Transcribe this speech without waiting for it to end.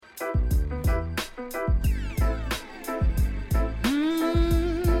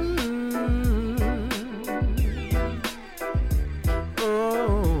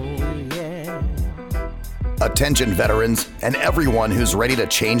Attention veterans and everyone who's ready to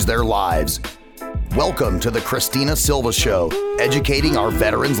change their lives. Welcome to the Christina Silva Show, educating our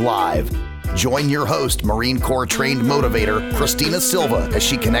veterans live. Join your host, Marine Corps trained motivator, Christina Silva, as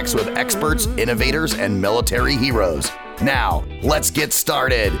she connects with experts, innovators, and military heroes. Now, let's get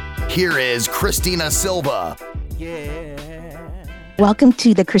started. Here is Christina Silva. Welcome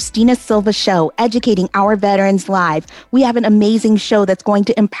to the Christina Silva Show, educating our veterans live. We have an amazing show that's going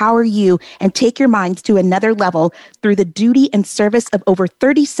to empower you and take your minds to another level through the duty and service of over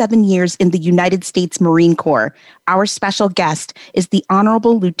 37 years in the United States Marine Corps. Our special guest is the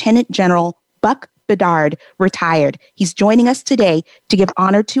Honorable Lieutenant General Buck Bedard, retired. He's joining us today to give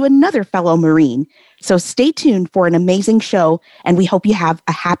honor to another fellow Marine. So stay tuned for an amazing show, and we hope you have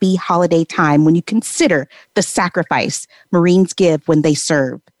a happy holiday time when you consider the sacrifice Marines give when they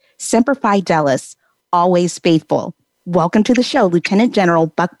serve. Semper Fidelis, always faithful. Welcome to the show, Lieutenant General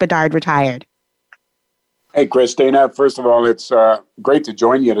Buck Bedard, retired. Hey, Christina. First of all, it's great to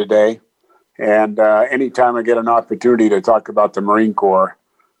join you today. And anytime I get an opportunity to talk about the Marine Corps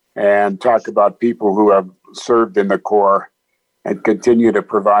and talk about people who have served in the Corps and continue to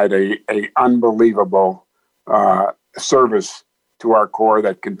provide a unbelievable service to our Corps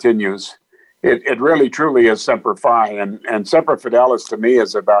that continues, it really truly is Semper Fi. And Semper Fidelis to me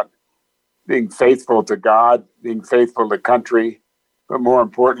is about being faithful to God, being faithful to country, but more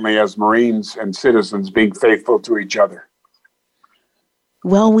importantly, as Marines and citizens, being faithful to each other.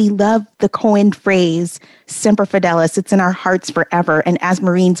 Well, we love the coined phrase, Semper Fidelis. It's in our hearts forever. And as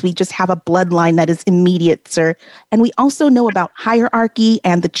Marines, we just have a bloodline that is immediate, sir. And we also know about hierarchy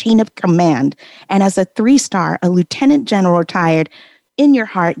and the chain of command. And as a 3-star, a lieutenant general retired, in your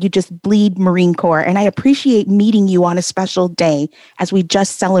heart, you just bleed Marine Corps. And I appreciate meeting you on a special day as we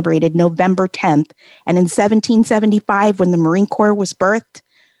just celebrated November 10th. And in 1775, when the Marine Corps was birthed,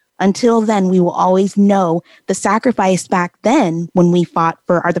 until then, we will always know the sacrifice back then when we fought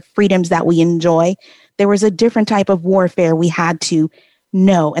for the freedoms that we enjoy. There was a different type of warfare we had to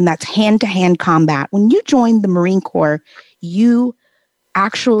know, and that's hand-to-hand combat. When you joined the Marine Corps, you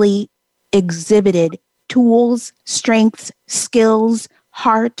actually exhibited tools, strengths, skills,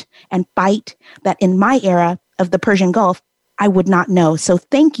 heart, and fight that in my era of the Persian Gulf, I would not know. So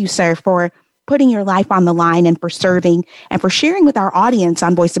thank you, sir, for putting your life on the line and for serving and for sharing with our audience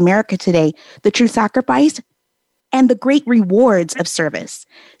on Voice America today the true sacrifice and the great rewards of service.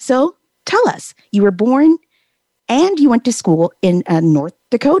 So tell us, you were born and you went to school in North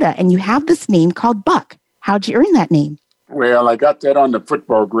Dakota, and you have this name called Buck. How'd you earn that name? Well, I got that on the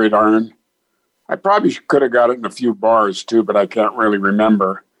football gridiron. I probably could have got it in a few bars too, but I can't really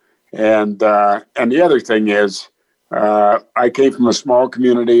remember. And the other thing is, I came from a small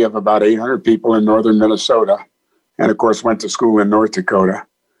community of about 800 people in northern Minnesota, and of course went to school in North Dakota.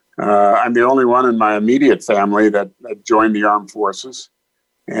 I'm the only one in my immediate family that joined the armed forces,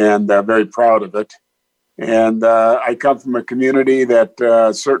 and very proud of it. And I come from a community that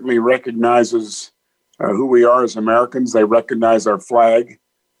certainly recognizes who we are as Americans. They recognize our flag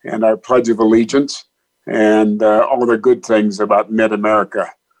and our Pledge of Allegiance and all the good things about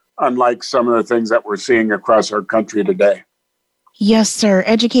mid-America, unlike some of the things that we're seeing across our country today. Yes, sir.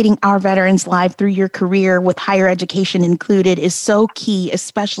 Educating our veterans live through your career with higher education included is so key,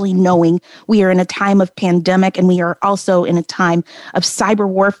 especially knowing we are in a time of pandemic and we are also in a time of cyber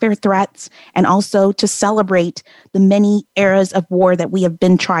warfare threats, and also to celebrate the many eras of war that we have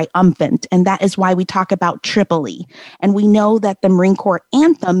been triumphant. And that is why we talk about Tripoli. And we know that the Marine Corps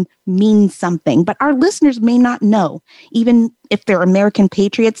anthem means something, but our listeners may not know. Even if they're American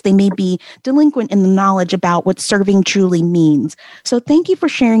patriots, they may be delinquent in the knowledge about what serving truly means. So thank you for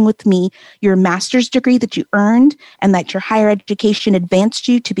sharing with me your master's degree that you earned and that your higher education advanced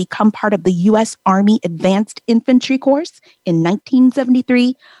you to become part of the U.S. Army Advanced Infantry Course in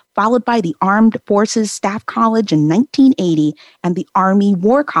 1973, followed by the Armed Forces Staff College in 1980 and the Army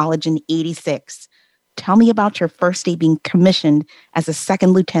War College in 86. Tell me about your first day being commissioned as a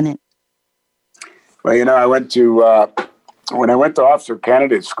second lieutenant. Well, when I went to officer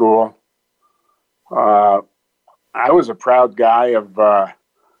candidate school, I was a proud guy.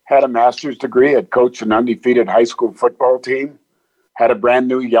 Had a master's degree, had coached an undefeated high school football team, had a brand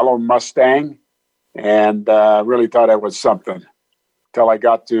new yellow Mustang, and really thought I was something till I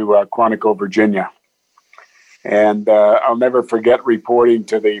got to Quantico, Virginia. And I'll never forget reporting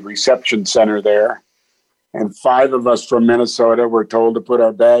to the reception center there. And 5 of us from Minnesota were told to put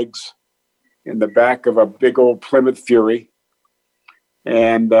our bags in the back of a big old Plymouth Fury.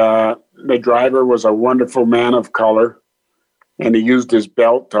 And the driver was a wonderful man of color, and he used his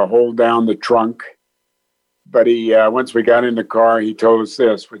belt to hold down the trunk. But he, once we got in the car, he told us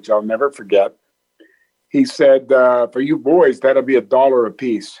this, which I'll never forget. he said, for you boys, that'll be $1 a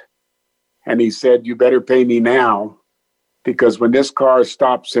piece. And he said, you better pay me now, because when this car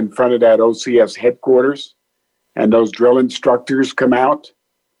stops in front of that OCS headquarters and those drill instructors come out,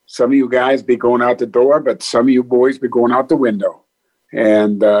 some of you guys be going out the door, but some of you boys be going out the window.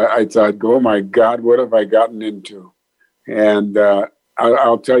 And I thought, oh my God, what have I gotten into? And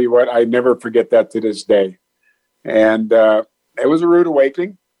I'll tell you what, I never forget that to this day. And it was a rude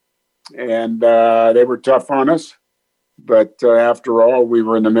awakening, and they were tough on us. But after all, we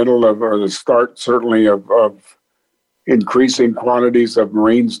were in the middle of, or the start certainly of increasing quantities of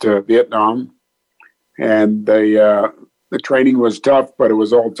Marines to Vietnam. And the training was tough, but it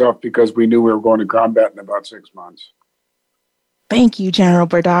was all tough because we knew we were going to combat in about 6 months. Thank you, General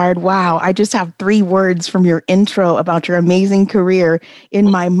Bedard. Wow, I just have 3 words from your intro about your amazing career in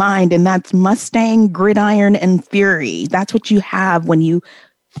my mind, and that's Mustang, Gridiron, and Fury. That's what you have when you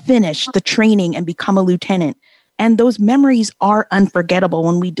finish the training and become a lieutenant. And those memories are unforgettable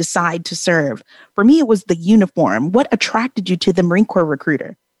when we decide to serve. For me, it was the uniform. What attracted you to the Marine Corps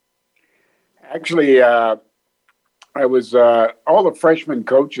recruiter? Actually, I was, all the freshman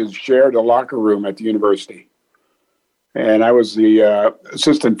coaches shared a locker room at the university. And I was the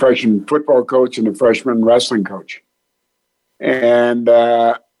assistant freshman football coach and the freshman wrestling coach. And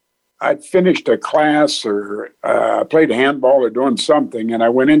I'd finished a class or played handball or doing something, and I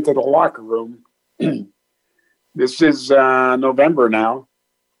went into the locker room. This is November now.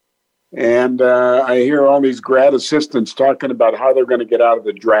 And I hear all these grad assistants talking about how they're going to get out of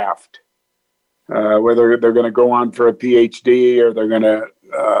the draft, whether they're going to go on for a PhD or they're going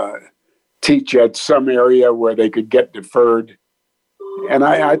to teach at some area where they could get deferred. And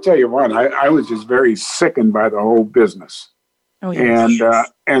I tell you what, I was just very sickened by the whole business. Oh, yes.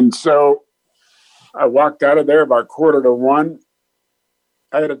 And so I walked out of there about 1:45.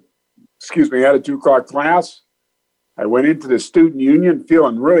 I had a 2:00 class. I went into the student union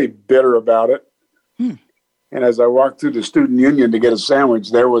feeling really bitter about it. And as I walked through the student union to get a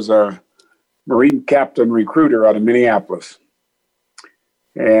sandwich, there was a Marine captain recruiter out of Minneapolis.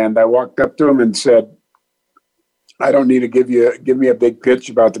 And I walked up to him and said, I don't need to give me a big pitch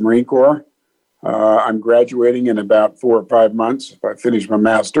about the Marine Corps. I'm graduating in about 4 or 5 months if I finish my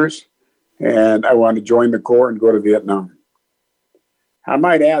master's, and I want to join the Corps and go to Vietnam. I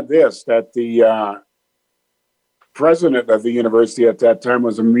might add this, that the president of the university at that time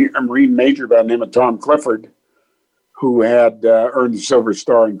was a Marine major by the name of Tom Clifford, who had earned the Silver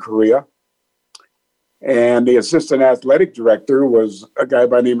Star in Korea. And the assistant athletic director was a guy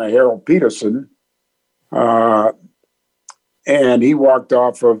by the name of Harold Peterson. And he walked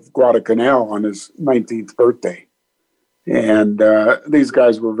off of Guadalcanal on his 19th birthday. And these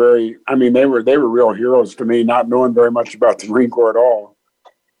guys were they were real heroes to me, not knowing very much about the Marine Corps at all.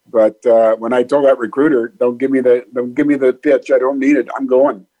 But when I told that recruiter, don't give me the pitch, I don't need it, I'm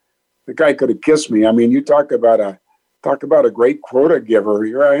going. The guy could have kissed me. I mean, you talk about a great quota giver.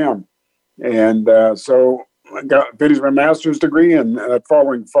 Here I am. And so I finished my master's degree, and that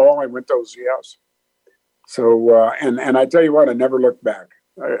following fall, I went to OCS. So, and I tell you what, I never looked back.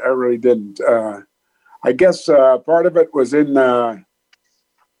 I really didn't. I guess part of it was in the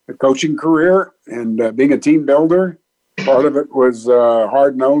coaching career and being a team builder. Part of it was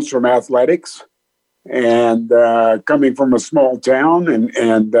hard-nosed from athletics and coming from a small town.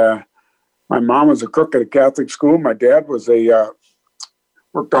 And my mom was a cook at a Catholic school. My dad was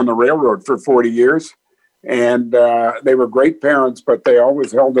worked on the railroad for 40 years. And they were great parents, but they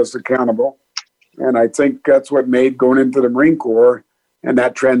always held us accountable. And I think that's what made going into the Marine Corps and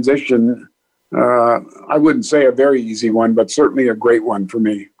that transition, I wouldn't say a very easy one, but certainly a great one for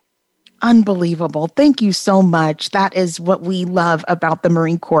me. Unbelievable. Thank you so much. That is what we love about the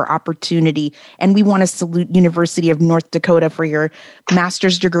Marine Corps opportunity. And we want to salute University of North Dakota for your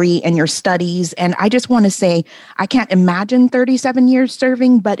master's degree and your studies. And I just want to say, I can't imagine 37 years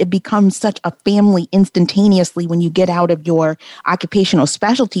serving, but it becomes such a family instantaneously when you get out of your occupational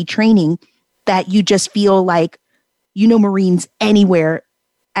specialty training that you just feel like you know Marines anywhere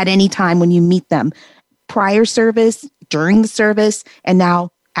at any time when you meet them. Prior service, during the service, and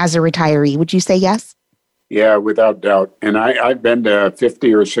now as a retiree. Would you say yes? Yeah, without doubt. And I've been to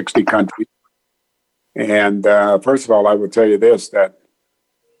 50 or 60 countries. And first of all, I would tell you this, that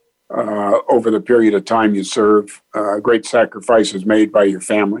over the period of time you serve, great sacrifices made by your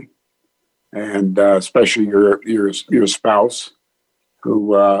family, and especially your spouse,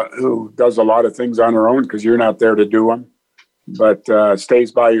 who does a lot of things on her own because you're not there to do them, but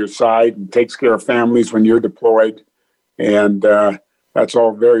stays by your side and takes care of families when you're deployed. And that's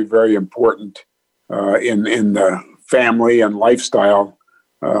all very, very important in the family and lifestyle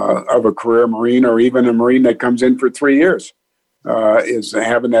of a career Marine, or even a Marine that comes in for 3 years, is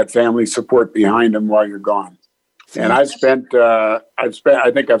having that family support behind them while you're gone. And I think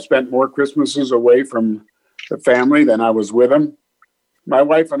I've spent more Christmases away from the family than I was with them. My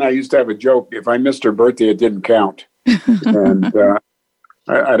wife and I used to have a joke: if I missed her birthday, it didn't count. And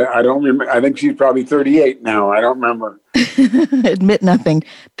I don't remember. I think she's probably 38 now. I don't remember. Admit nothing.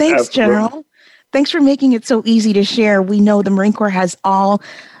 Thanks, Absolutely. General. Thanks for making it so easy to share. We know the Marine Corps has all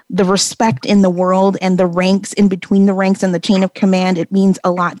the respect in the world, and the ranks in between the ranks and the chain of command. It means a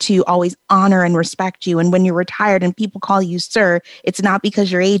lot to always honor and respect you. And when you're retired and people call you sir, it's not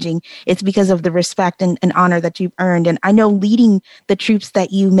because you're aging, it's because of the respect and honor that you've earned. And I know leading the troops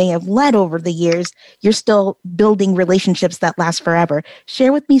that you may have led over the years, you're still building relationships that last forever.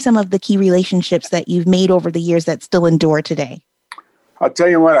 Share with me some of the key relationships that you've made over the years that still endure today. I'll tell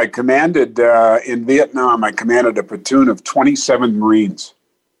you what, I commanded in Vietnam, I commanded a platoon of 27 Marines.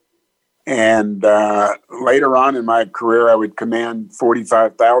 And later on in my career, I would command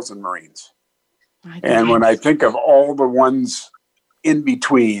 45,000 Marines. And when I think of all the ones in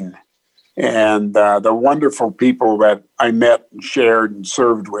between and the wonderful people that I met and shared and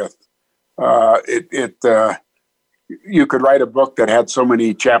served with, you could write a book that had so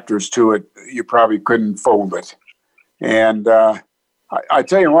many chapters to it, you probably couldn't fold it. And I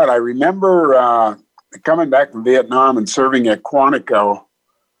tell you what, I remember coming back from Vietnam and serving at Quantico.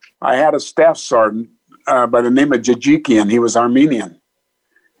 I had a staff sergeant by the name of Jajikian. He was Armenian.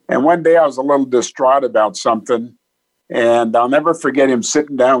 And one day I was a little distraught about something. And I'll never forget him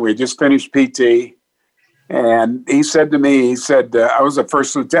sitting down. We had just finished PT. And he said to me, I was a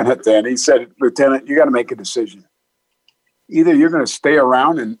first lieutenant then. He said, "Lieutenant, you got to make a decision. Either you're going to stay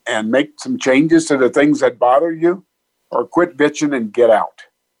around and make some changes to the things that bother you, or quit bitching and get out."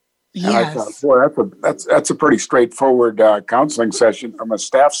 Yes. And I thought, boy, that's a pretty straightforward counseling session from a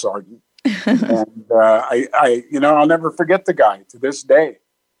staff sergeant. And I'll never forget the guy to this day.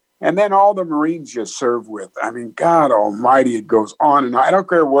 And then all the Marines you serve with. I mean, God Almighty, it goes on and on. I don't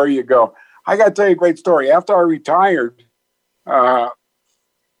care where you go. I got to tell you a great story. After I retired, I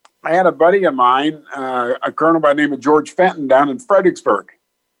had a buddy of mine, a colonel by the name of George Fenton, down in Fredericksburg,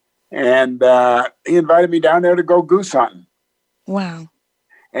 and he invited me down there to go goose hunting. Wow.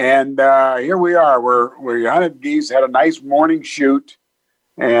 And here we are. We hunted geese, had a nice morning shoot,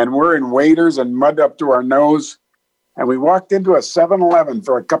 and we're in waders and mud up to our nose. And we walked into a 7-Eleven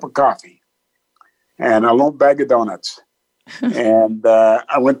for a cup of coffee and a little bag of donuts. And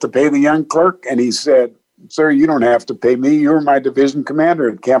I went to pay the young clerk, and he said, "Sir, you don't have to pay me. You're my division commander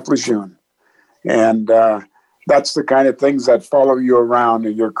at Camp Lejeune." And that's the kind of things that follow you around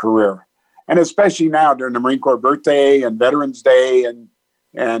in your career. And especially now during the Marine Corps Birthday and Veterans Day and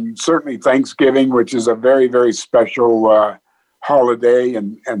certainly Thanksgiving, which is a very, very special holiday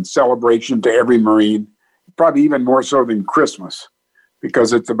and celebration to every Marine, probably even more so than Christmas,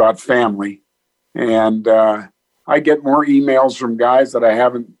 because it's about family. And I get more emails from guys that I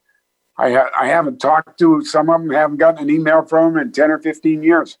haven't talked to. Some of them haven't gotten an email from them in 10 or 15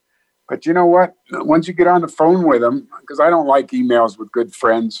 years. But you know what? Once you get on the phone with them, because I don't like emails with good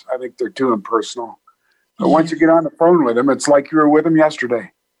friends. I think they're too impersonal. But once you get on the phone with them, it's like you were with them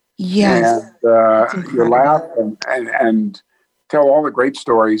yesterday. Yes. And you laugh and tell all the great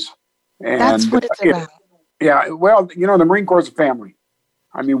stories. And that's what it's about. Yeah, well, the Marine Corps is a family.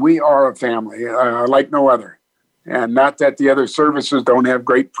 I mean, we are a family like no other. And not that the other services don't have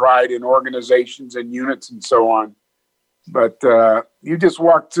great pride in organizations and units and so on. But you just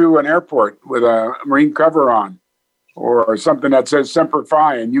walk through an airport with a Marine cover on or something that says Semper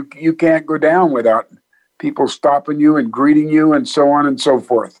Fi, and you can't go down without people stopping you and greeting you and so on and so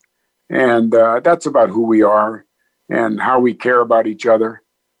forth. And that's about who we are and how we care about each other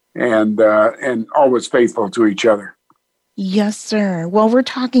and always faithful to each other. Yes, sir. Well, we're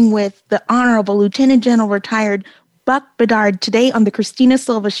talking with the Honorable Lieutenant General Retired Buck Bedard today on the Christina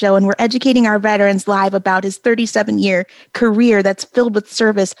Silva Show, and we're educating our veterans live about his 37-year career that's filled with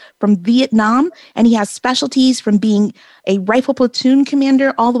service from Vietnam, and he has specialties from being a rifle platoon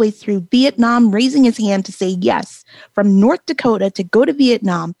commander all the way through Vietnam, raising his hand to say yes, from North Dakota to go to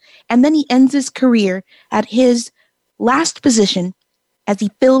Vietnam, and then he ends his career at his last position as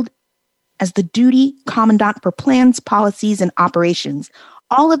he filled as the Deputy Commandant for Plans, Policies, and Operations.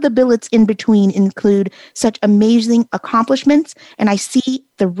 All of the billets in between include such amazing accomplishments, and I see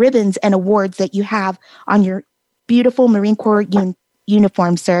the ribbons and awards that you have on your beautiful Marine Corps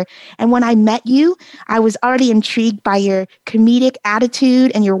uniform, sir. And when I met you, I was already intrigued by your comedic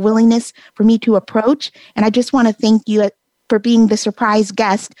attitude and your willingness for me to approach, and I just want to thank you for being the surprise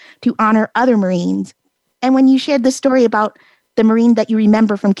guest to honor other Marines. And when you shared the story about the Marine that you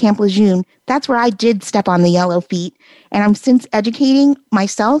remember from Camp Lejeune, that's where I did step on the yellow feet. And I'm since educating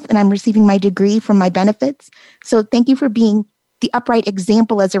myself and I'm receiving my degree from my benefits. So thank you for being the upright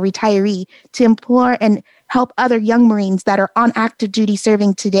example as a retiree to implore and help other young Marines that are on active duty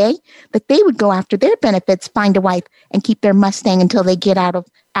serving today, that they would go after their benefits, find a wife, and keep their Mustang until they get out of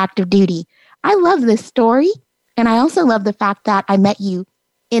active duty. I love this story. And I also love the fact that I met you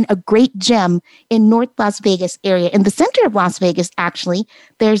in a great gym in North Las Vegas area. In the center of Las Vegas, actually,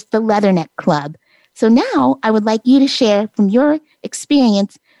 there's the Leatherneck Club. So now I would like you to share from your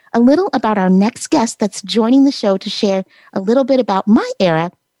experience a little about our next guest that's joining the show to share a little bit about my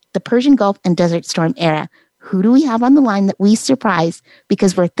era, the Persian Gulf and Desert Storm era. Who do we have on the line that we surprise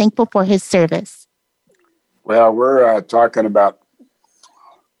because we're thankful for his service? Well, we're talking about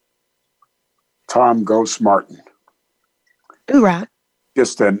Tom Ghost Martin. Hoorah.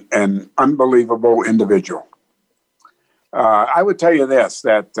 Just an unbelievable individual. I would tell you this,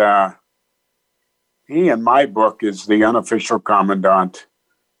 that he, in my book, is the unofficial commandant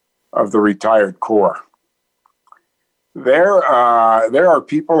of the retired Corps. There are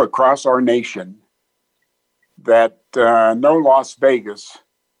people across our nation that know Las Vegas,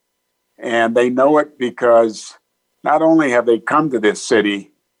 and they know it because not only have they come to this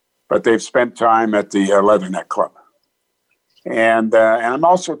city, but they've spent time at the Leatherneck Club. And I'm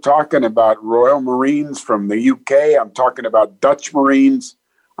also talking about Royal Marines from the UK. I'm talking about Dutch Marines.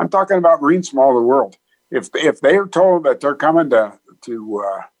 I'm talking about Marines from all over the world. If they are told that they're coming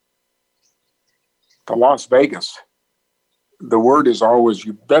to Las Vegas, the word is always,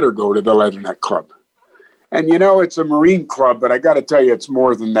 you better go to the Leatherneck Club. And it's a Marine club, but I got to tell you, it's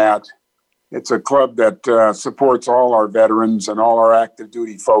more than that. It's a club that supports all our veterans and all our active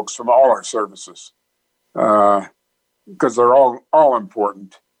duty folks from all our services. Because they're all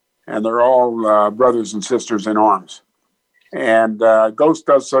important, and they're all brothers and sisters in arms. And Ghost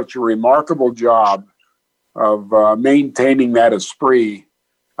does such a remarkable job of maintaining that esprit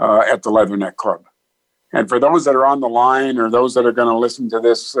at the Leatherneck Club. And for those that are on the line or those that are going to listen to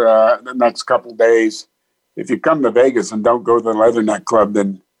this the next couple days, if you come to Vegas and don't go to the Leatherneck Club,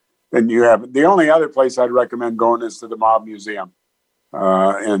 then you have the only other place I'd recommend going is to the Mob Museum,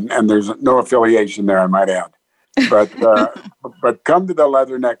 and there's no affiliation there, I might add. But come to the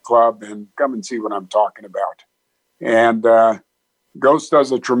Leatherneck Club and come and see what I'm talking about. And Ghost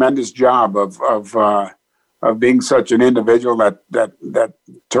does a tremendous job of being such an individual that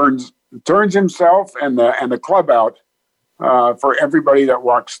turns himself and the club out for everybody that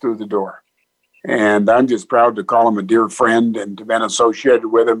walks through the door. And I'm just proud to call him a dear friend and to been associated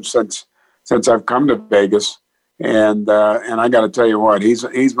with him since I've come to Vegas. And I got to tell you what,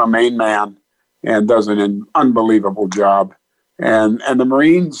 he's my main man. And does an unbelievable job. And the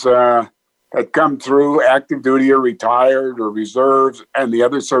Marines that come through active duty or retired or reserves and the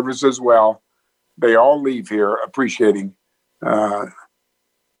other services as well, they all leave here appreciating Tom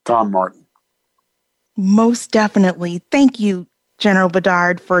Martin. Most definitely. Thank you, General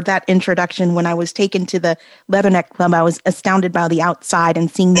Bedard, for that introduction. When I was taken to the Leatherneck Club, I was astounded by the outside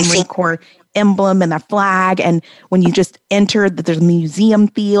and seeing the Marine Corps emblem and the flag. And when you just entered, there's a museum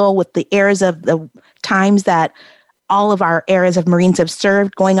feel with the eras of the times that all of our eras of Marines have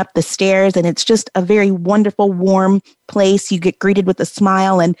served, going up the stairs. And it's just a very wonderful, warm place. You get greeted with a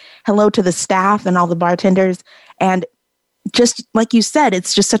smile and hello to the staff and all the bartenders. And just like you said,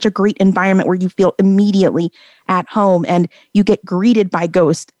 it's just such a great environment where you feel immediately at home and you get greeted by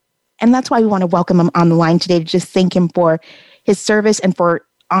Ghost. And that's why we want to welcome him on the line today to just thank him for his service and for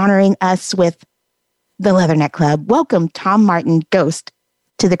honoring us with the Leatherneck Club. Welcome, Tom Martin, Ghost,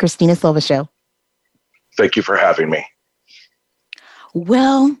 to the Christina Silva Show. Thank you for having me.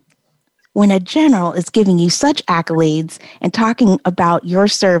 Well, when a general is giving you such accolades and talking about your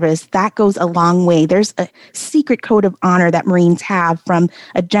service, that goes a long way. There's a secret code of honor that Marines have from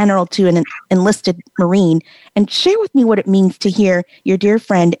a general to an enlisted Marine. And share with me what it means to hear your dear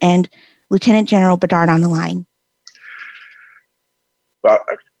friend and Lieutenant General Bedard on the line. Well,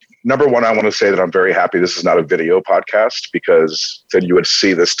 number one, I want to say that I'm very happy this is not a video podcast, because then you would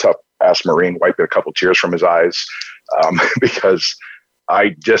see this tough-ass Marine wiping a couple tears from his eyes, because I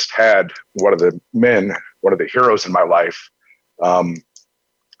just had one of the heroes in my life,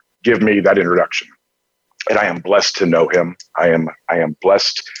 give me that introduction. And I am blessed to know him. I am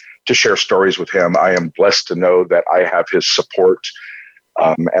blessed to share stories with him. I am blessed to know that I have his support.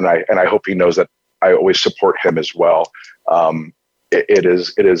 And I hope he knows that I always support him as well. It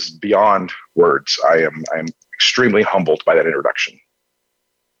is beyond words. I'm extremely humbled by that introduction.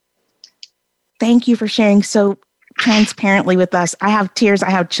 Thank you for sharing so transparently with us. I have tears.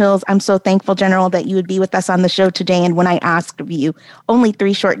 I have chills. I'm so thankful, General, that you would be with us on the show today. And when I asked of you only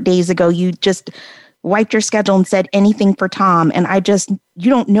 3 short days ago, you just wiped your schedule and said anything for Tom. And you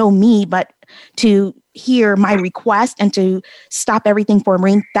don't know me, but to hear my request and to stop everything for a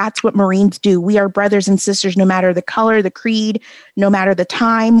Marine, that's what Marines do. We are brothers and sisters, no matter the color, the creed, no matter the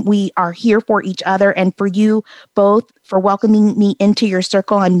time. We are here for each other. And for you both for welcoming me into your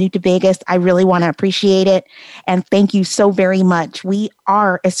circle. I'm new to Vegas. I really want to appreciate it. And thank you so very much. We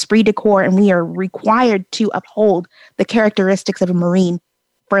are Esprit De Corps, and we are required to uphold the characteristics of a Marine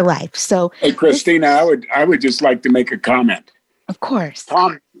for life. So, hey, Christina, I would just like to make a comment. Of course.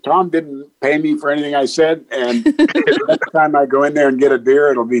 Tom didn't pay me for anything I said, and next time I go in there and get a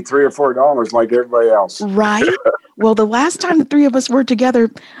beer, it'll be $3 or $4 like everybody else. Right? Well, the last time the 3 of us were together,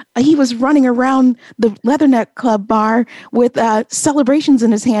 he was running around the Leatherneck Club bar with celebrations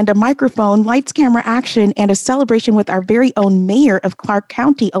in his hand, a microphone, lights, camera, action, and a celebration with our very own mayor of Clark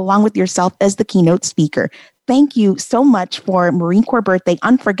County, along with yourself as the keynote speaker. Thank you so much for Marine Corps Birthday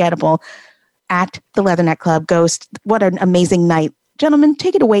Unforgettable at the Leatherneck Club. Ghost, what an amazing night. Gentlemen,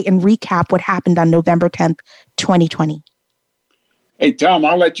 take it away and recap what happened on November 10th, 2020. Hey, Tom,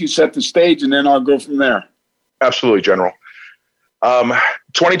 I'll let you set the stage and then I'll go from there. Absolutely, General.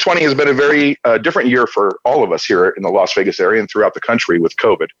 2020 has been a very different year for all of us here in the Las Vegas area and throughout the country with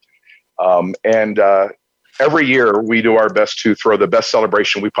COVID. Every year we do our best to throw the best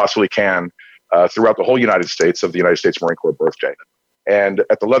celebration we possibly can throughout the whole United States of the United States Marine Corps birthday. And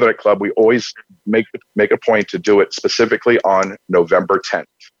at the Leatherneck Club, we always make a point to do it specifically on November 10th.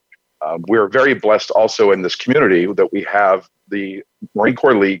 We're very blessed also in this community that we have the Marine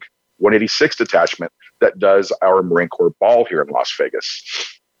Corps League 186 Detachment that does our Marine Corps ball here in Las Vegas.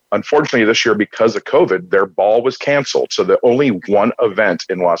 Unfortunately, this year, because of COVID, their ball was canceled. So the only one event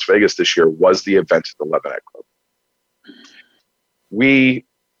in Las Vegas this year was the event at the Leatherneck Club. We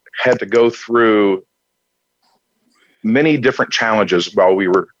had to go through many different challenges while we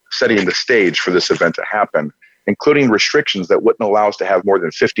were setting the stage for this event to happen, including restrictions that wouldn't allow us to have more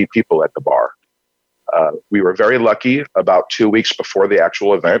than 50 people at the bar. We were very lucky. About 2 weeks before the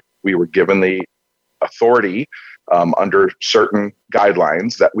actual event, we were given the authority under certain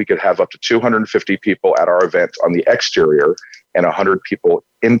guidelines that we could have up to 250 people at our event on the exterior and 100 people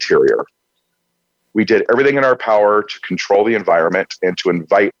interior. We did everything in our power to control the environment and to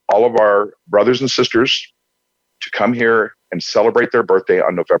invite all of our brothers and sisters to come here and celebrate their birthday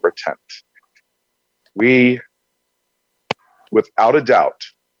on November 10th. We, without a doubt,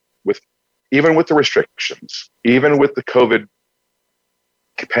 even with the restrictions, even with the COVID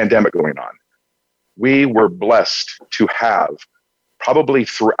pandemic going on, we were blessed to have probably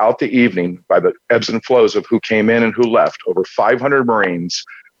throughout the evening, by the ebbs and flows of who came in and who left, over 500 Marines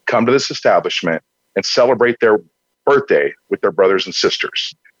come to this establishment and celebrate their birthday with their brothers and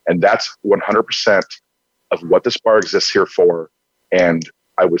sisters. And that's 100% of what this bar exists here for. And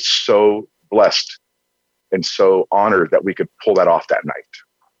I was so blessed and so honored that we could pull that off that night.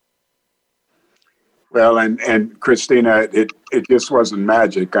 Well, and Christina, it just wasn't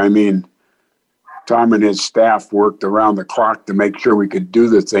magic. I mean, Tom and his staff worked around the clock to make sure we could do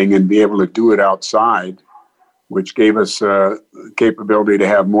the thing and be able to do it outside, which gave us the capability to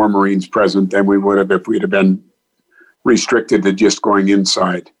have more Marines present than we would have if we'd have been restricted to just going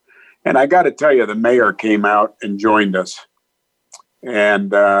inside. And I got to tell you, the mayor came out and joined us.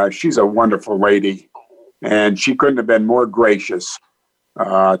 And she's a wonderful lady. And she couldn't have been more gracious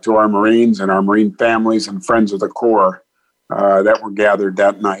to our Marines and our Marine families and friends of the Corps that were gathered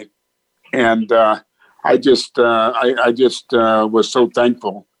that night. And I just was so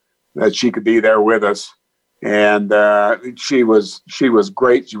thankful that she could be there with us. And she was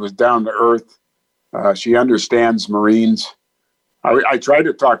great. She was down to earth. She understands Marines. I tried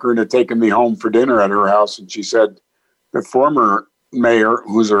to talk her into taking me home for dinner at her house, and she said the former mayor,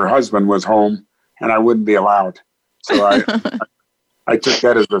 who's her husband, was home, and I wouldn't be allowed. So I took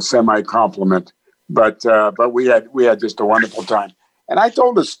that as a semi-compliment. But we had just a wonderful time. And I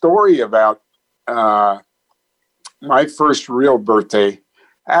told a story about my first real birthday.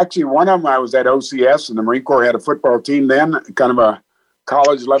 Actually, one of them I was at OCS, and the Marine Corps had a football team then, kind of a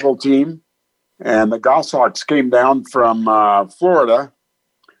college-level team. And the Goshawks came down from Florida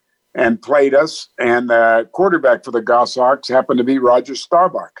and played us. And the quarterback for the Goshawks happened to be Roger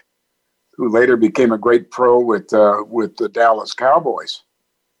Staubach, who later became a great pro with the Dallas Cowboys.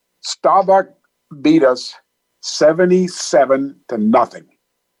 Staubach beat us 77-0.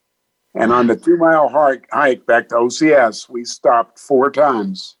 And on the 2-mile hike back to OCS, we stopped 4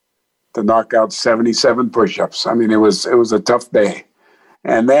 times to knock out 77 push-ups. I mean, it was a tough day.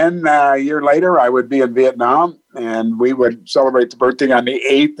 And then a year later, I would be in Vietnam, and we would celebrate the birthday on the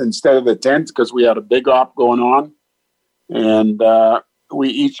 8th instead of the 10th because we had a big op going on. And we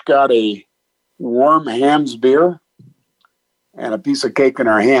each got a warm Hamm's beer and a piece of cake in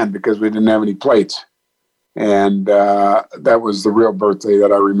our hand because we didn't have any plates. And that was the real birthday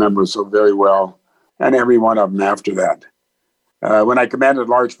that I remember so very well, and every one of them after that. When I commanded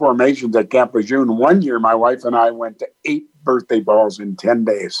large formations at Camp Lejeune, one year my wife and I went to 8 birthday balls in 10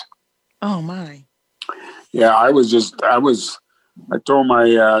 days. Oh, my. Yeah, I told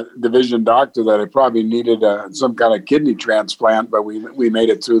my division doctor that I probably needed some kind of kidney transplant, but we made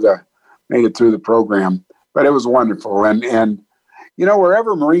it through the program. But it was wonderful. And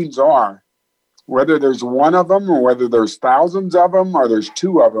wherever Marines are, whether there's one of them or whether there's thousands of them or there's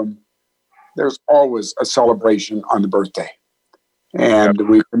 2 of them, there's always a celebration on the birthday. And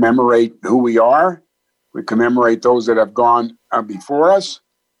we commemorate who we are. We commemorate those that have gone before us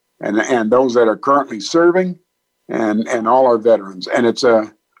and those that are currently serving and all our veterans. And it's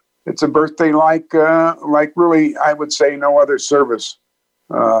a birthday like really, I would say, no other service.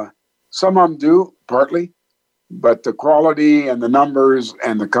 Some of them do, partly, but the quality and the numbers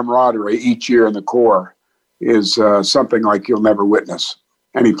and the camaraderie each year in the Corps is something like you'll never witness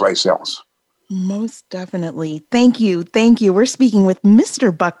anyplace else. Most definitely. Thank you. Thank you. We're speaking with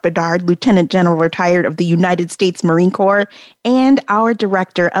Mr. Buck Bedard, Lieutenant General retired of the United States Marine Corps, and our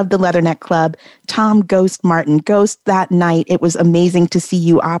director of the Leatherneck Club, Tom Ghost Martin. Ghost, that night, it was amazing to see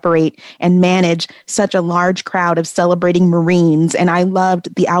you operate and manage such a large crowd of celebrating Marines. And I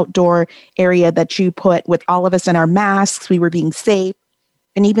loved the outdoor area that you put with all of us in our masks. We were being safe.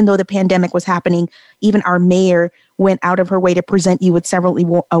 And even though the pandemic was happening, even our mayor went out of her way to present you with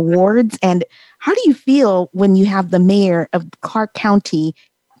several awards. And how do you feel when you have the mayor of Clark County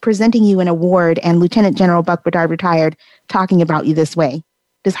presenting you an award and Lieutenant General Buck Bedard retired talking about you this way?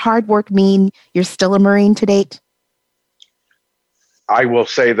 Does hard work mean you're still a Marine to date? I will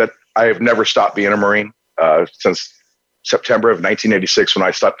say that I have never stopped being a Marine since September of 1986 when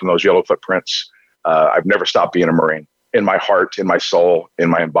I stepped in those yellow footprints. I've never stopped being a Marine. In my heart, in my soul, in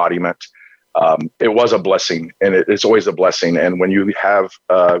my embodiment. It was a blessing, and it's always a blessing. And when you have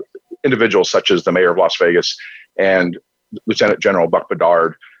individuals such as the mayor of Las Vegas and Lieutenant General Buck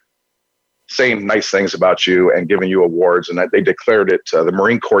Bedard saying nice things about you and giving you awards, and that they declared it the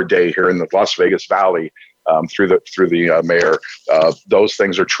Marine Corps Day here in the Las Vegas Valley through the mayor, those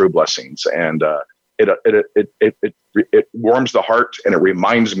things are true blessings. And it warms the heart, and it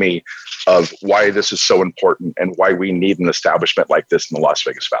reminds me of why this is so important and why we need an establishment like this in the Las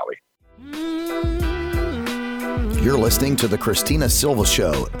Vegas Valley. You're listening to The Christina Silva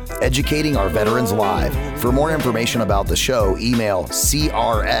Show, educating our veterans live. For more information about the show, email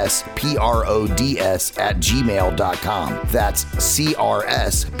crsprods@gmail.com. That's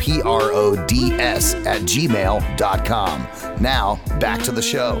crsprods@gmail.com. Now, back to the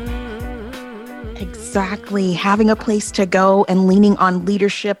show. Exactly. Having a place to go and leaning on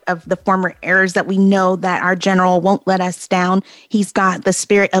leadership of the former heirs that we know that our general won't let us down. He's got the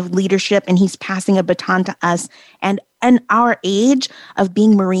spirit of leadership and he's passing a baton to us. And in our age of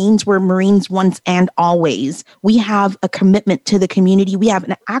being Marines, we're Marines once and always. We have a commitment to the community. We have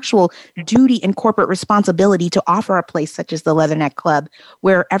an actual duty and corporate responsibility to offer a place such as the Leatherneck Club,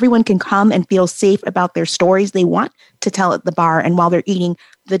 where everyone can come and feel safe about their stories they want to tell at the bar. And while they're eating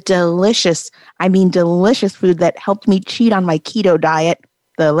the delicious food that helped me cheat on my keto diet,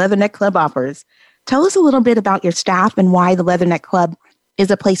 the Leatherneck Club offers. Tell us a little bit about your staff and why the Leatherneck Club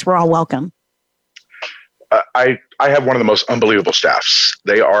is a place we're all welcome. I have one of the most unbelievable staffs.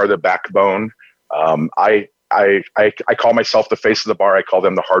 They are the backbone. I call myself the face of the bar. I call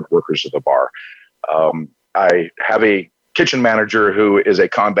them the hard workers of the bar. I have a kitchen manager who is a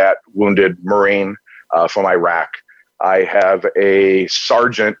combat wounded Marine from Iraq. I have a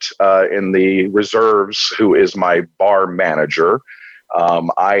sergeant in the reserves who is my bar manager.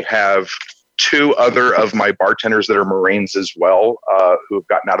 I have 2 other of my bartenders that are Marines as well, who have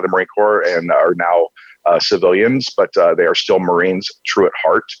gotten out of the Marine Corps and are now civilians, but they are still Marines, true at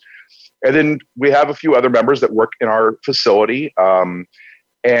heart. And then we have a few other members that work in our facility, and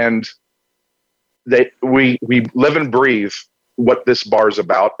we live and breathe what this bar is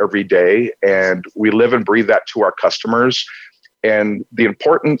about every day, and we live and breathe that to our customers. And the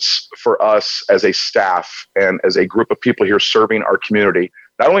importance for us as a staff and as a group of people here serving our community,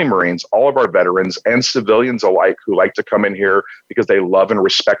 not only Marines, all of our veterans and civilians alike who like to come in here because they love and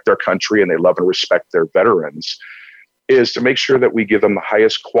respect their country and they love and respect their veterans, is to make sure that we give them the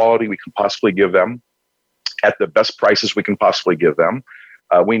highest quality we can possibly give them at the best prices we can possibly give them.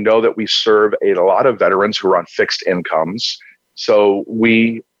 We know that we serve a lot of veterans who are on fixed incomes. So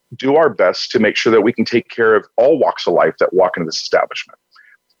we do our best to make sure that we can take care of all walks of life that walk into this establishment.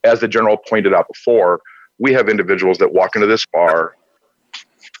 As the general pointed out before, we have individuals that walk into this bar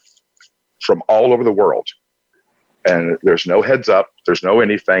from all over the world. And there's no heads up, there's no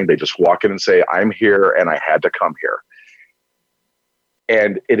anything. They just walk in and say, I'm here and I had to come here.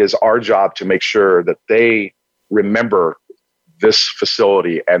 And it is our job to make sure that they remember this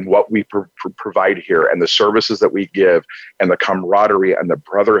facility and what we provide here and the services that we give and the camaraderie and the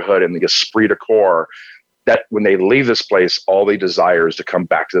brotherhood and the Esprit De Corps, that when they leave this place, all they desire is to come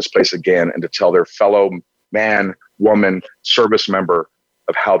back to this place again and to tell their fellow man, woman, service member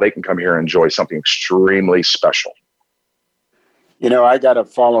of how they can come here and enjoy something extremely special. You know, I got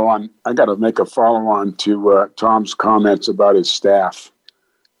to make a follow on to Tom's comments about his staff.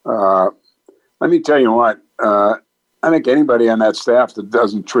 Let me tell you what, I think anybody on that staff that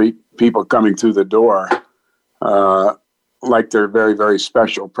doesn't treat people coming through the door like they're very, very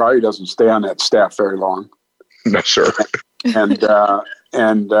special probably doesn't stay on that staff very long. No, sir.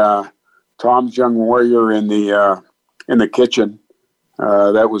 And Tom's young warrior in the kitchen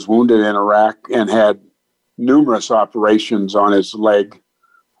that was wounded in Iraq and had numerous operations on his leg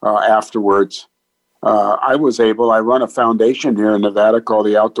afterwards. I run a foundation here in Nevada called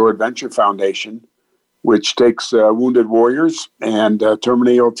the Outdoor Adventure Foundation, which takes wounded warriors and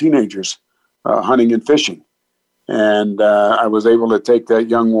terminally ill teenagers hunting and fishing. And I was able to take that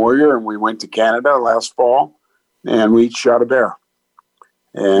young warrior, and we went to Canada last fall, and we shot a bear.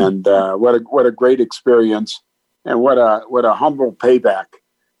 And what a great experience, and what a humble payback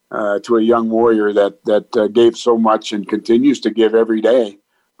to a young warrior that gave so much and continues to give every day.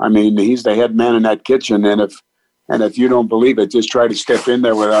 I mean, he's the head man in that kitchen, and if you don't believe it, just try to step in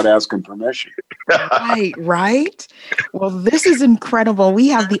there without asking permission. Right. Well, this is incredible. We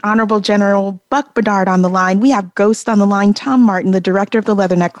have the Honorable General Buck Bedard on the line. We have Ghost on the line, Tom Martin, the director of the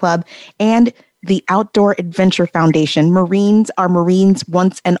Leatherneck Club, and the Outdoor Adventure Foundation. Marines are Marines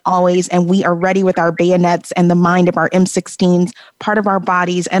once and always, and we are ready with our bayonets and the mind of our M16s, part of our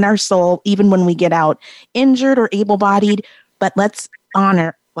bodies and our soul, even when we get out, injured or able-bodied. But let's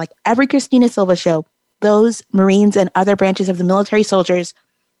honor, like every Christina Silva show, those Marines and other branches of the military soldiers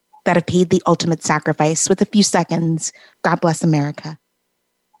that have paid the ultimate sacrifice. With a few seconds, God bless America.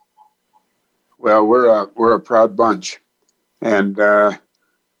 Well, we're a proud bunch, and we're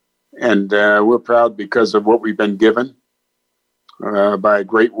proud because of what we've been given by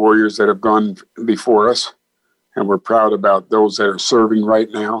great warriors that have gone before us, and we're proud about those that are serving right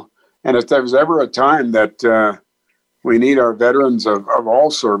now. And if there's ever a time that we need our veterans of all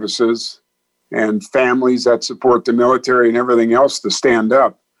services and families that support the military and everything else to stand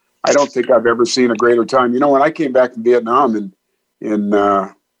up, I don't think I've ever seen a greater time. You know, when I came back from Vietnam in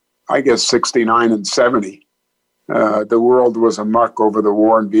I guess 69 and 70, the world was amuck over the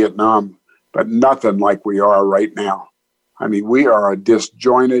war in Vietnam, but nothing like we are right now. I mean, we are a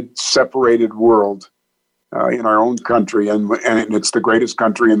disjointed, separated world in our own country, and it's the greatest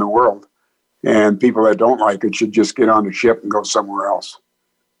country in the world. And people that don't like it should just get on a ship and go somewhere else.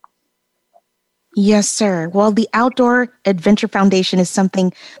 Yes, sir. Well, the Outdoor Adventure Foundation is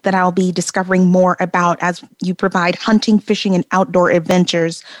something that I'll be discovering more about as you provide hunting, fishing, and outdoor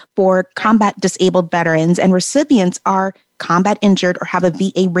adventures for combat disabled veterans, and recipients are combat injured or have a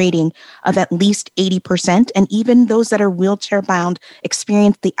VA rating of at least 80%. And even those that are wheelchair bound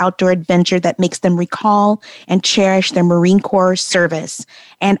experience the outdoor adventure that makes them recall and cherish their Marine Corps service.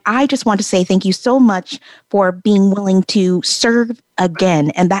 And I just want to say thank you so much for being willing to serve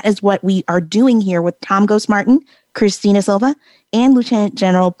again. And that is what we are doing here with Tom Ghost Martin, Christina Silva, and Lieutenant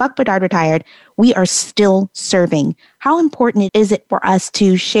General Buck Bedard, retired. We are still serving. How important is it for us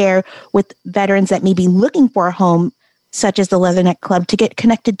to share with veterans that may be looking for a home, such as the Leatherneck Club, to get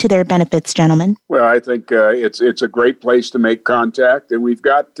connected to their benefits, gentlemen? Well, I think it's a great place to make contact, and we've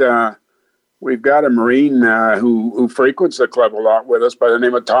got a Marine who frequents the club a lot with us by the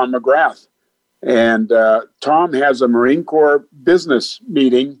name of Tom McGrath, and Tom has a Marine Corps business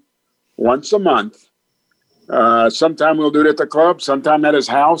meeting once a month. Sometime we'll do it at the club, sometime at his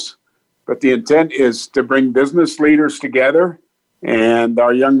house, but the intent is to bring business leaders together and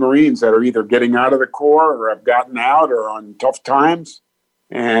our young Marines that are either getting out of the Corps or have gotten out or on tough times,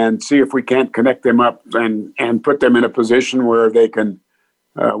 and see if we can't connect them up and put them in a position where they can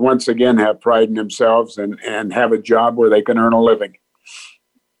once again have pride in themselves and have a job where they can earn a living.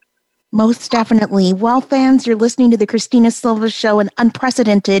 Most definitely. Well, fans, you're listening to the Christina Silva Show, an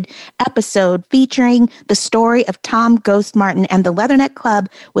unprecedented episode featuring the story of Tom Ghost Martin and the Leatherneck Club,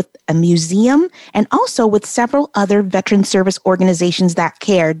 with a museum and also with several other veteran service organizations that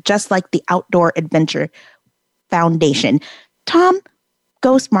care, just like the Outdoor Adventure Foundation. Tom,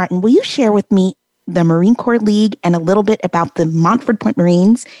 Ghost Martin, will you share with me the Marine Corps League and a little bit about the Montford Point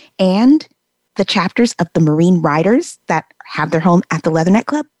Marines and the chapters of the Marine Riders that have their home at the Leatherneck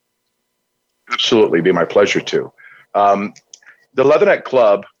Club? Absolutely. It'd be my pleasure to. The Leatherneck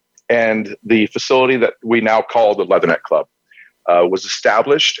Club and the facility that we now call the Leatherneck Club was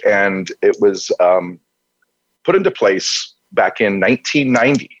established, and it was put into place back in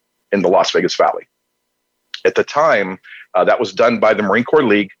 1990 in the Las Vegas Valley. At the time, that was done by the Marine Corps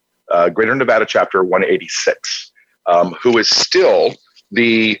League, Greater Nevada Chapter 186, who is still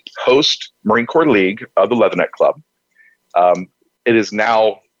the host Marine Corps League of the Leatherneck Club. It is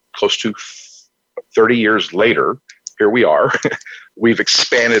now close to 30 years later. Here we are. We've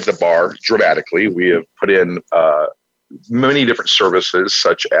expanded the bar dramatically. We have put in many different services,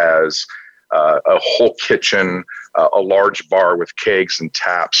 such as a whole kitchen, a large bar with kegs and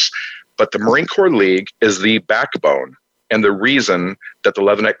taps. But the Marine Corps League is the backbone and the reason that the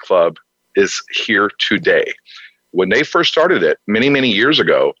Leatherneck Club is here today. When they first started it many, many years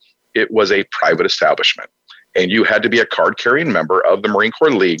ago, it was a private establishment, and you had to be a card-carrying member of the Marine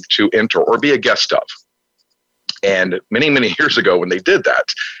Corps League to enter or be a guest of. And many, many years ago when they did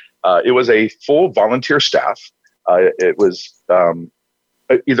that, it was a full volunteer staff. It was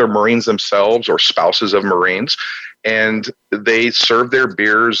either Marines themselves or spouses of Marines, and they served their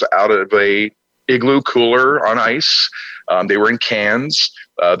beers out of a igloo cooler on ice. They were in cans.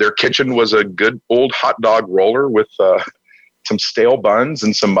 Their kitchen was a good old hot dog roller with some stale buns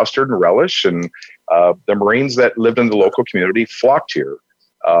and some mustard and relish. And the Marines that lived in the local community flocked here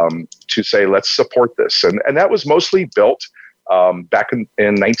to say, let's support this. And that was mostly built back in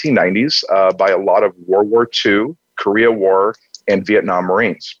 1990s by a lot of World War II, Korea War, and Vietnam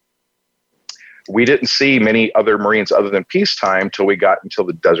Marines. We didn't see many other Marines other than peacetime till we got into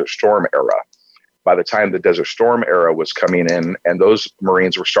the Desert Storm era. By the time the Desert Storm era was coming in and those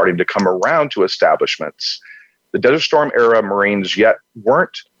Marines were starting to come around to establishments, the Desert Storm era Marines yet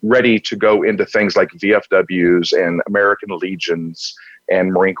weren't ready to go into things like VFWs and American Legions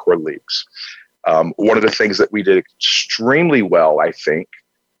and Marine Corps Leagues. One of the things that we did extremely well, I think,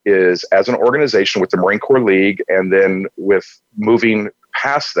 is as an organization with the Marine Corps League, and then with moving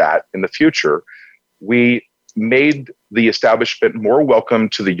past that in the future, we made the establishment more welcome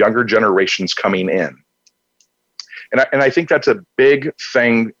to the younger generations coming in. And I think that's a big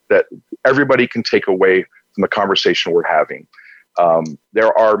thing that everybody can take away from the conversation we're having.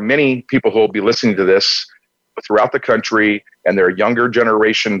 There are many people who will be listening to this throughout the country, and they're younger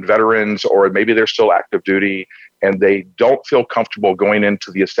generation veterans, or maybe they're still active duty, and they don't feel comfortable going into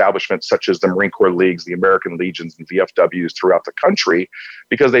the establishments such as the Marine Corps Leagues, the American Legions, and VFWs throughout the country,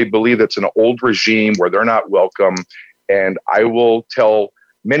 because they believe it's an old regime where they're not welcome. And I will tell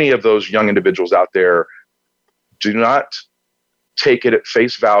many of those young individuals out there, do not take it at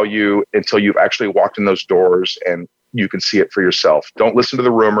face value until you've actually walked in those doors and you can see it for yourself. Don't listen to the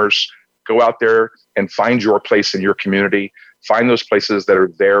rumors. Go out there and find your place in your community. Find those places that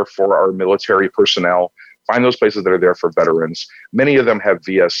are there for our military personnel. Find those places that are there for veterans. Many of them have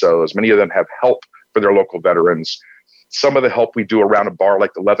VSOs. Many of them have help for their local veterans. Some of the help we do around a bar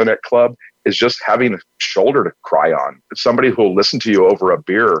like the Leatherneck Club is just having a shoulder to cry on. It's somebody who will listen to you over a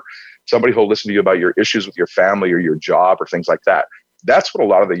beer, somebody who will listen to you about your issues with your family or your job or things like that. That's what a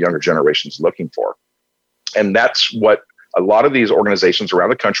lot of the younger generation is looking for. And that's what a lot of these organizations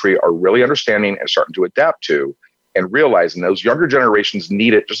around the country are really understanding and starting to adapt to, and realizing those younger generations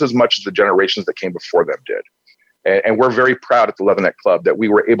need it just as much as the generations that came before them did. And we're very proud at the Leatherneck Club that we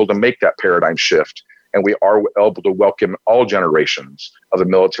were able to make that paradigm shift, and we are able to welcome all generations of the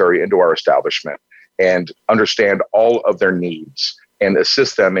military into our establishment and understand all of their needs and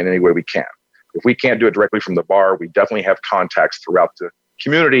assist them in any way we can. If we can't do it directly from the bar, we definitely have contacts throughout the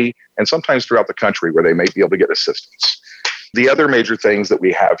community and sometimes throughout the country where they may be able to get assistance. The other major things that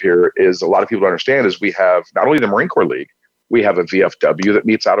we have here is a lot of people understand is we have not only the Marine Corps League, we have a VFW that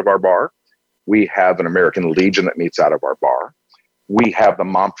meets out of our bar. We have an American Legion that meets out of our bar. We have the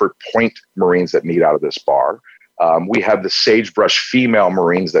Montford Point Marines that meet out of this bar. We have the Sagebrush female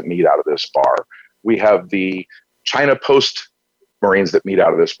Marines that meet out of this bar. We have the China Post Marines that meet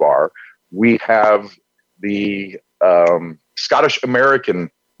out of this bar. We have the Scottish American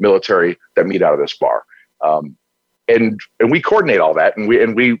military that meet out of this bar. And we coordinate all that, and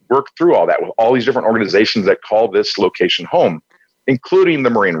we work through all that with all these different organizations that call this location home, including the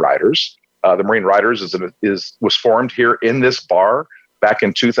Marine Riders. The Marine Riders was formed here in this bar back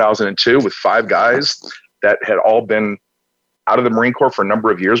in 2002 with 5 guys that had all been out of the Marine Corps for a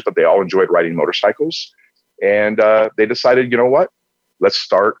number of years, but they all enjoyed riding motorcycles. And they decided, you know what? Let's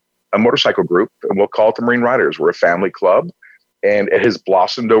start a motorcycle group, and we'll call it the Marine Riders. We're a family club. and it has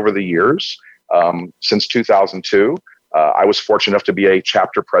blossomed over the years. Since 2002, I was fortunate enough to be a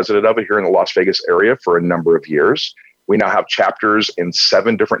chapter president of it here in the Las Vegas area for a number of years. We now have chapters in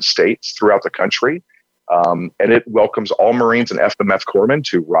 7 different states throughout the country. And it welcomes all Marines and FMF corpsmen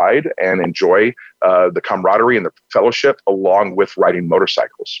to ride and enjoy the camaraderie and the fellowship along with riding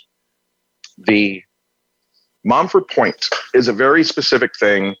motorcycles. The Montfort Point is a very specific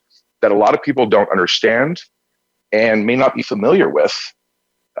thing that a lot of people don't understand and may not be familiar with.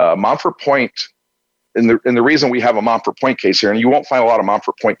 Montfort Point, and the reason we have a Montfort Point case here, and you won't find a lot of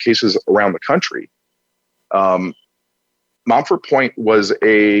Montfort Point cases around the country. Montfort Point was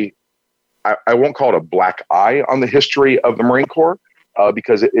I won't call it a black eye on the history of the Marine Corps,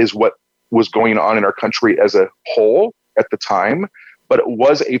 because it is what was going on in our country as a whole at the time, but it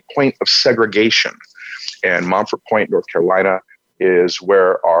was a point of segregation. And Montfort Point, North Carolina, is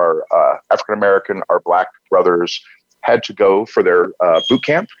where our African-American, our black brothers had to go for their boot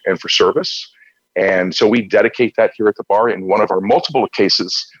camp and for service. And so we dedicate that here at the bar in one of our multiple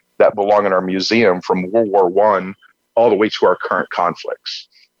cases that belong in our museum from World War I all the way to our current conflicts.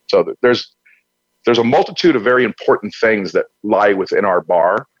 So there's a multitude of very important things that lie within our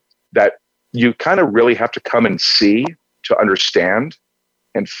bar that you kind of really have to come and see to understand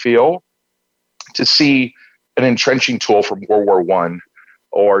and feel, to see an entrenching tool from World War I,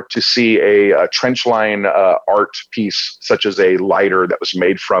 or to see a trench line art piece such as a lighter that was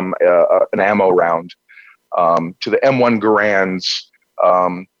made from an ammo round, to the M1 Garands,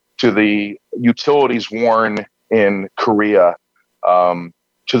 to the utilities worn in Korea,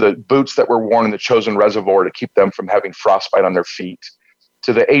 to the boots that were worn in the Chosin Reservoir to keep them from having frostbite on their feet,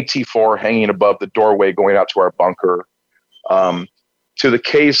 to the AT-4 hanging above the doorway going out to our bunker, to the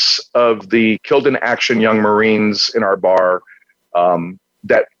case of the killed in action young Marines in our bar.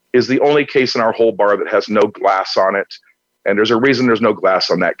 That is the only case in our whole bar that has no glass on it. And there's a reason there's no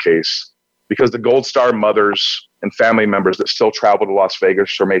glass on that case, because the Gold Star mothers and family members that still travel to Las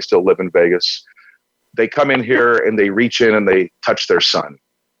Vegas or may still live in Vegas, they come in here and they reach in and they touch their son,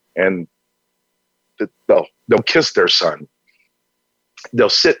 and they'll kiss their son. They'll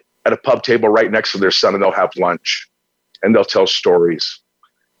sit at a pub table right next to their son and they'll have lunch and they'll tell stories.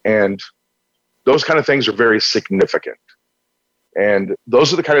 And those kind of things are very significant. And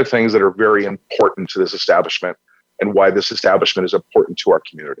those are the kind of things that are very important to this establishment and why this establishment is important to our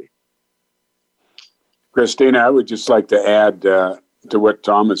community. Christina, I would just like to add to what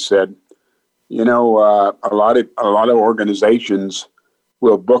Thomas said. You know, a lot of organizations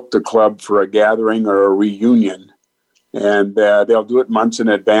will book the club for a gathering or a reunion, and they'll do it months in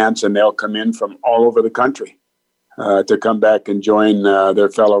advance, and they'll come in from all over the country to come back and join their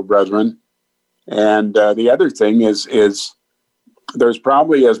fellow brethren. And the other thing is there's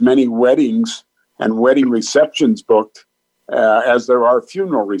probably as many weddings and wedding receptions booked as there are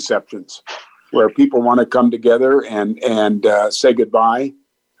funeral receptions, where people want to come together and say goodbye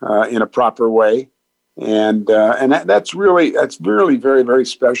in a proper way, and that's really very, very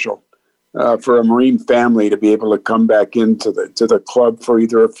special for a Marine family to be able to come back into the club for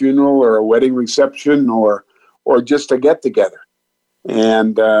either a funeral or a wedding reception or just a get together.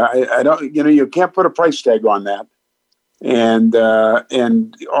 And I don't, you can't put a price tag on that. And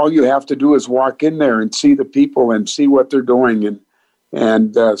all you have to do is walk in there and see the people and see what they're doing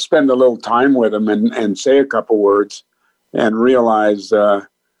and spend a little time with them and say a couple words and realize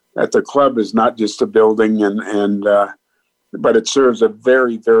that the club is not just a building but it serves a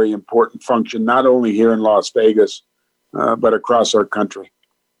very, very important function, not only here in Las Vegas, but across our country.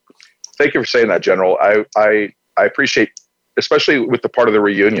 Thank you for saying that, General. I appreciate, especially with the part of the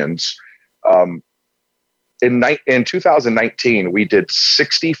reunions. In 2019, we did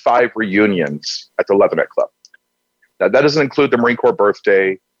 65 reunions at the Leatherneck Club. Now, that doesn't include the Marine Corps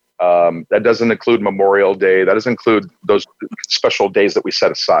birthday. That doesn't include Memorial Day. That doesn't include those special days that we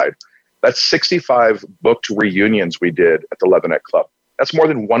set aside. That's 65 booked reunions we did at the Leatherneck Club. That's more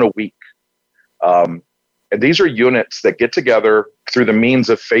than one a week. And these are units that get together through the means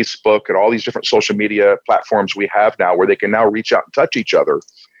of Facebook and all these different social media platforms we have now, where they can now reach out and touch each other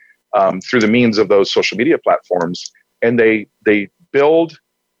through the means of those social media platforms. And they build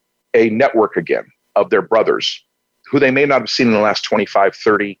a network again of their brothers who they may not have seen in the last 25,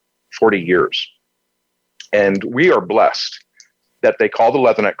 30, 40 years. And we are blessed that they call the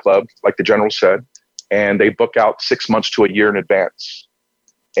Leatherneck Club, like the General said, and they book out 6 months to a year in advance.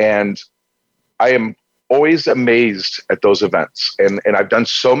 And I am always amazed at those events. And I've done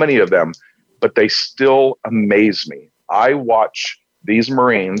so many of them, but they still amaze me. I watch these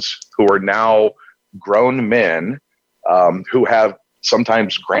Marines who are now grown men, who have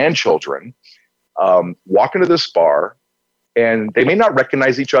sometimes grandchildren, walk into this bar And they may not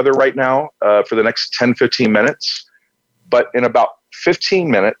recognize each other right now for the next 10, 15 minutes, but in about 15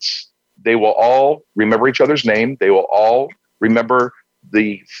 minutes, they will all remember each other's name. They will all remember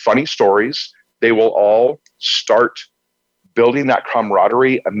the funny stories. They will all start building that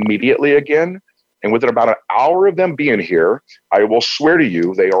camaraderie immediately again. And within about an hour of them being here, I will swear to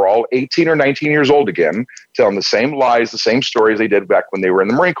you, they are all 18 or 19 years old again, telling the same lies, the same stories they did back when they were in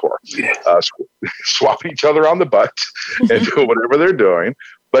the Marine Corps, swapping each other on the butt and doing whatever they're doing.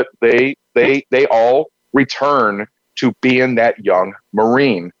 But they all return to being that young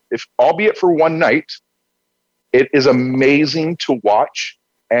Marine, if albeit for one night. It is amazing to watch,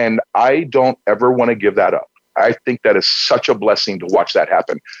 and I don't ever want to give that up. I think that is such a blessing to watch that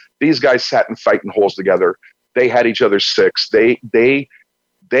happen. These guys sat and fight in holes together. They had each other's six. They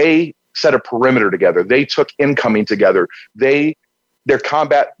set a perimeter together. They took incoming together. Their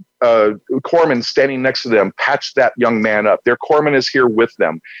combat corpsman standing next to them patched that young man up. Their corpsman is here with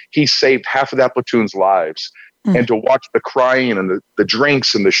them. He saved half of that platoon's lives. And to watch the crying and the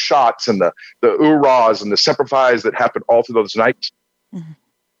drinks and the shots and the oorahs and the Semper Fidelis that happened all through those nights. Mm-hmm.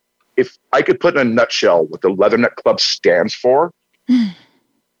 If I could put in a nutshell what the Leatherneck Club stands for,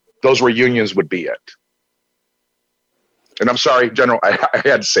 those reunions would be it. And I'm sorry, General, I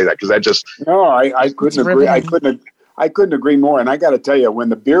had to say that because I couldn't agree. I couldn't agree more. And I got to tell you, when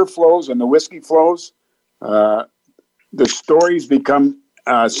the beer flows and the whiskey flows, the stories become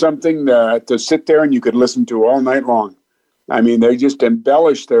something to sit there and you could listen to all night long. I mean, they just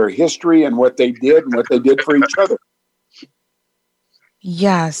embellish their history and what they did and what they did for each other.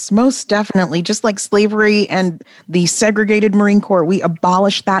 Yes, most definitely. Just like slavery and the segregated Marine Corps, we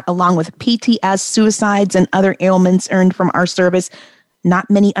abolished that along with PTS, suicides, and other ailments earned from our service. Not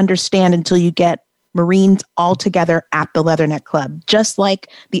many understand until you get Marines all together at the Leatherneck Club. Just like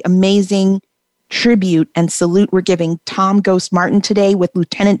the amazing tribute and salute we're giving Tom Ghost Martin today with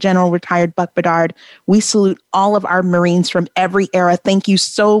Lieutenant General retired Buck Bedard. We salute all of our Marines from every era. Thank you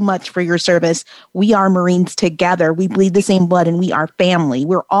so much for your service. We are Marines together. We bleed the same blood and we are family.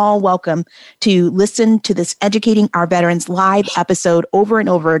 We're all welcome to listen to this Educating Our Veterans live episode over and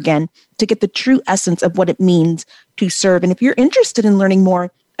over again to get the true essence of what it means to serve. And if you're interested in learning more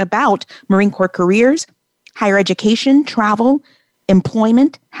about Marine Corps careers, higher education, travel,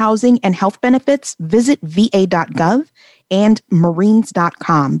 employment, housing, and health benefits, visit va.gov and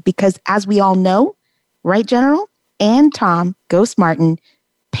marines.com. Because as we all know, right, General? And Tom Ghost Martin,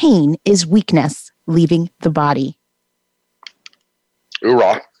 pain is weakness leaving the body.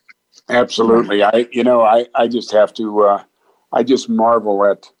 Hoorah. Absolutely. I just have to, I just marvel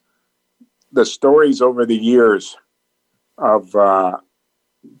at the stories over the years of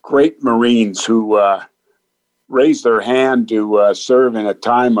great Marines who raised their hand to serve in a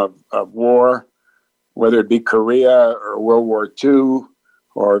time of war, whether it be Korea or World War II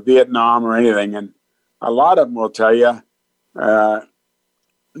or Vietnam or anything. And a lot of them will tell you they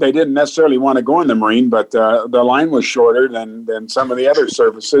didn't necessarily want to go in the Marine, but the line was shorter than some of the other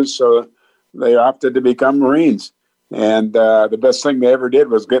services, so they opted to become Marines. And the best thing they ever did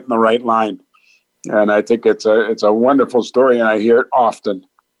was get in the right line. And I think it's a wonderful story, and I hear it often.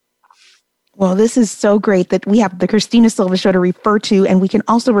 Well, this is so great that we have the Christina Silva Show to refer to, and we can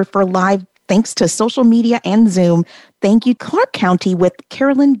also refer live thanks to social media and Zoom. Thank you, Clark County, with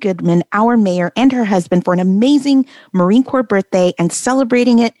Carolyn Goodman, our mayor, and her husband for an amazing Marine Corps birthday and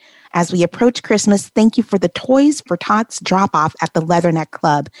celebrating it as we approach Christmas. Thank you for the Toys for Tots drop-off at the Leatherneck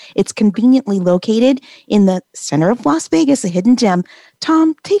Club. It's conveniently located in the center of Las Vegas, a hidden gem.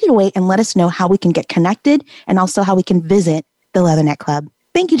 Tom, take it away and let us know how we can get connected and also how we can visit the Leatherneck Club.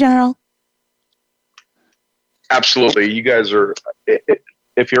 Thank you, General. Absolutely. You guys are,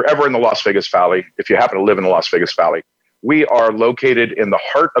 if you're ever in the Las Vegas Valley, if you happen to live in the Las Vegas Valley, we are located in the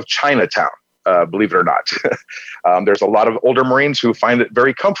heart of Chinatown, believe it or not. There's a lot of older Marines who find it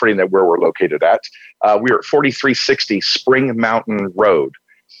very comforting that where we're located at. We are at 4360 Spring Mountain Road.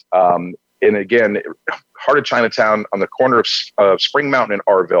 And again, heart of Chinatown on the corner of Spring Mountain and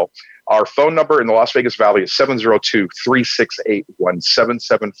Arville. Our phone number in the Las Vegas Valley is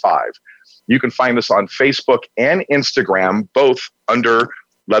 702-368-1775. You can find us on Facebook and Instagram, both under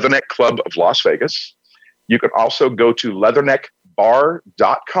Leatherneck Club of Las Vegas. You can also go to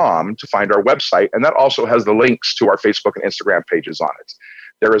leatherneckbar.com to find our website, and that also has the links to our Facebook and Instagram pages on it.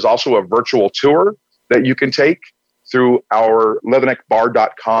 There is also a virtual tour that you can take through our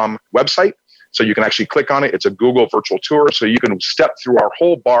leatherneckbar.com website. So you can actually click on it. It's a Google virtual tour, so you can step through our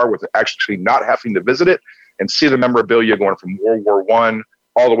whole bar with actually not having to visit it and see the memorabilia going from World War I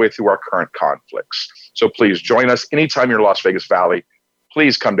all the way through our current conflicts. So please join us anytime you're in Las Vegas Valley.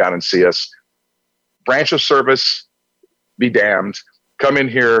 Please come down and see us. Branch of service, be damned. Come in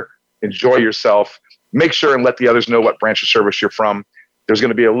here, enjoy yourself. Make sure and let the others know what branch of service you're from. There's going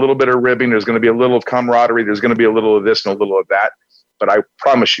to be a little bit of ribbing. There's going to be a little of camaraderie. There's going to be a little of this and a little of that. But I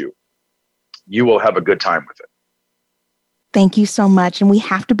promise you, you will have a good time with it. Thank you so much. And we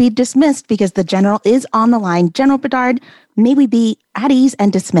have to be dismissed because the general is on the line. General Bedard, may we be at ease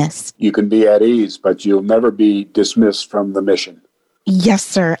and dismissed? You can be at ease, but you'll never be dismissed from the mission. Yes,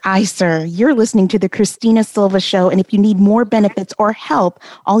 sir. Aye, sir. You're listening to the Christina Silva Show. And if you need more benefits or help,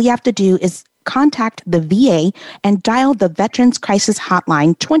 all you have to do is contact the VA and dial the Veterans Crisis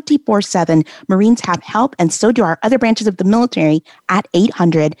Hotline 24/7. Marines have help, and so do our other branches of the military at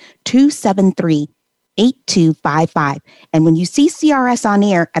 800-273-8255. And when you see CRS on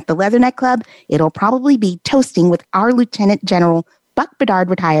air at the Leatherneck Club, it'll probably be toasting with our Lieutenant General Buck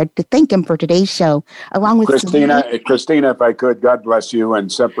Bedard, retired, to thank him for today's show, along with Christina, if I could, God bless you,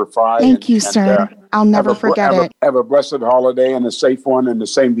 and Semper Fi. Thank you, sir. I'll never forget it. Have a blessed holiday and a safe one, and the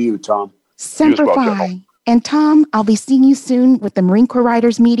same to you, Tom. Semper Fi. And Tom, I'll be seeing you soon with the Marine Corps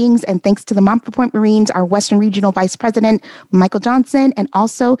Riders meetings. And thanks to the Montford Point Marines, our Western Regional Vice President, Michael Johnson, and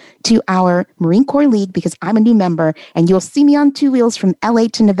also to our Marine Corps League, because I'm a new member. And you'll see me on two wheels from LA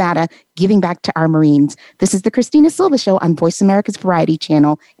to Nevada, giving back to our Marines. This is the Christina Silva Show on Voice America's Variety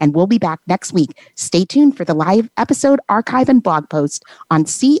Channel. And we'll be back next week. Stay tuned for the live episode, archive, and blog post on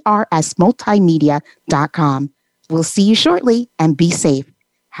crsmultimedia.com. We'll see you shortly, and be safe.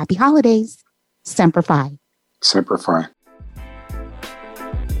 Happy holidays. Semper Fi. Semper Fi.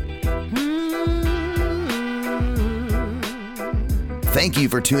 Thank you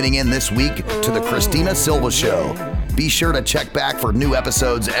for tuning in this week to the Christina Silva Show. Be sure to check back for new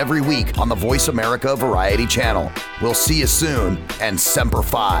episodes every week on the Voice America Variety Channel. We'll see you soon, and Semper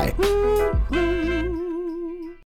Fi.